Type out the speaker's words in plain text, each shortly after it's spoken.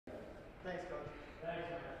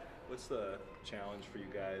What's the challenge for you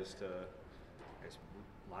guys to, I guess,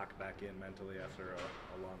 lock back in mentally after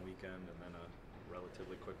a long weekend and then a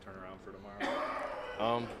relatively quick turnaround for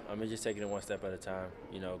tomorrow? Just taking it one step at a time.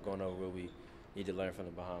 Going over what we need to learn from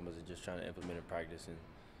the Bahamas and just trying to implement in practice and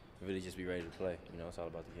really just be ready to play. It's all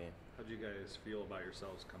about the game. How do you guys feel about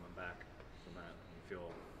yourselves coming back from that? You feel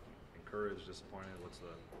encouraged, disappointed? What's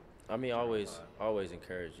the Always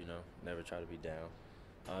encouraged. Never try to be down.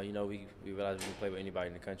 We realize we can play with anybody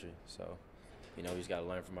in the country, so we just got to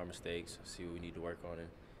learn from our mistakes, see what we need to work on, and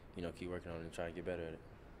keep working on it and try and get better at it.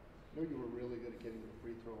 I know you were really good at getting to the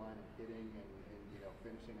free throw line and hitting and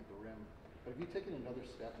finishing at the rim. But have you taken another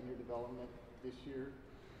step in your development this year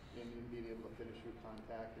in being able to finish through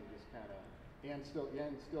contact and just kind of still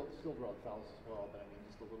draw fouls as well? But I mean,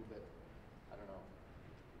 just a little bit, I don't know,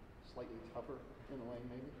 slightly tougher in the lane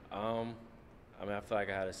maybe. I feel like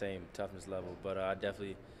I had the same toughness level, but I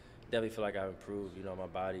definitely feel like I've improved. My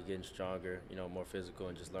body getting stronger, more physical,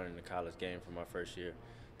 and just learning the college game from my first year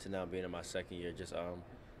to now being in my second year. Just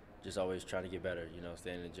always trying to get better,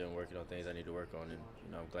 staying in the gym, working on things I need to work on, and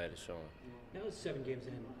I'm glad it's showing. Now it's 7 games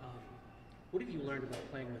in. What have you learned about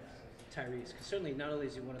playing with Tyrese? Because certainly not only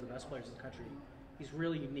is he one of the best players in the country, he's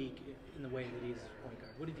really unique in the way that he is as a point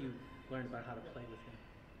guard. What have you learned about how to play with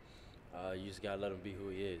him? You just gotta let him be who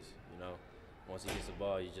he is. Once he gets the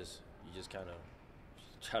ball, you just kind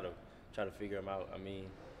of try to figure him out.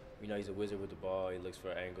 He's a wizard with the ball. He looks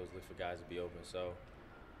for angles, looks for guys to be open. So.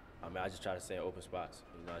 I just try to stay in open spots.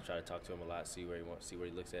 I try to talk to him a lot, see where he wants, see where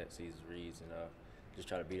he looks at, see his reads, and just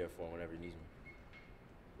try to be there for him whenever he needs me.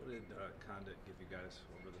 What did Condit give you guys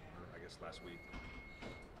last week?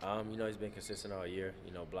 He's been consistent all year.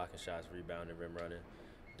 Blocking shots, rebounding, rim running,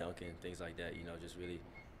 dunking, things like that. Just really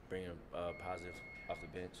bringing positive off the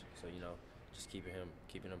bench. So just keeping him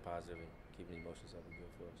positive and keeping the emotions up and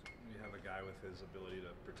good for us. You have a guy with his ability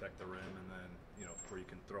to protect the rim, and then where you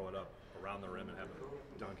can throw it up around the rim and have him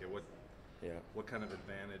dunk it. What kind of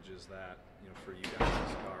advantage is that for you guys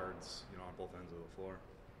as guards on both ends of the floor?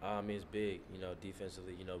 It's big.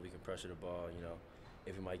 Defensively, we can pressure the ball.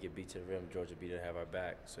 If we might get beat to the rim, Georgia be there to have our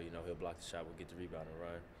back. So he'll block the shot, we'll get the rebound and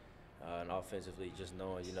run. And offensively, just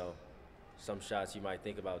knowing some shots you might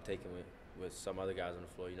think about taking with some other guys on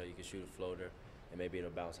the floor. You can shoot a floater and maybe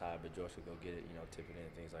it'll bounce high, but George will go get it, tip it in,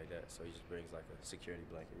 things like that. So he just brings like a security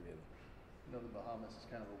blanket, really. The Bahamas is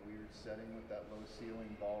kind of a weird setting with that low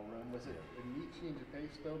ceiling ballroom. Was it a neat change of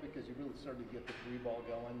pace though, because you really started to get the 3-ball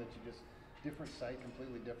going, that you just different site,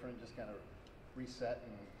 completely different, just kind of reset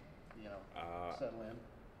and settle in?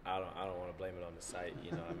 I don't want to blame it on the site.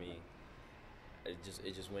 It just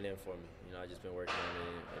went in for me. I just been working on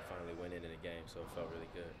it and it finally went in the game, so it felt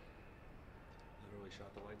really good. Literally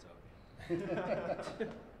shot the lights out.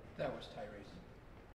 That was Tyrese.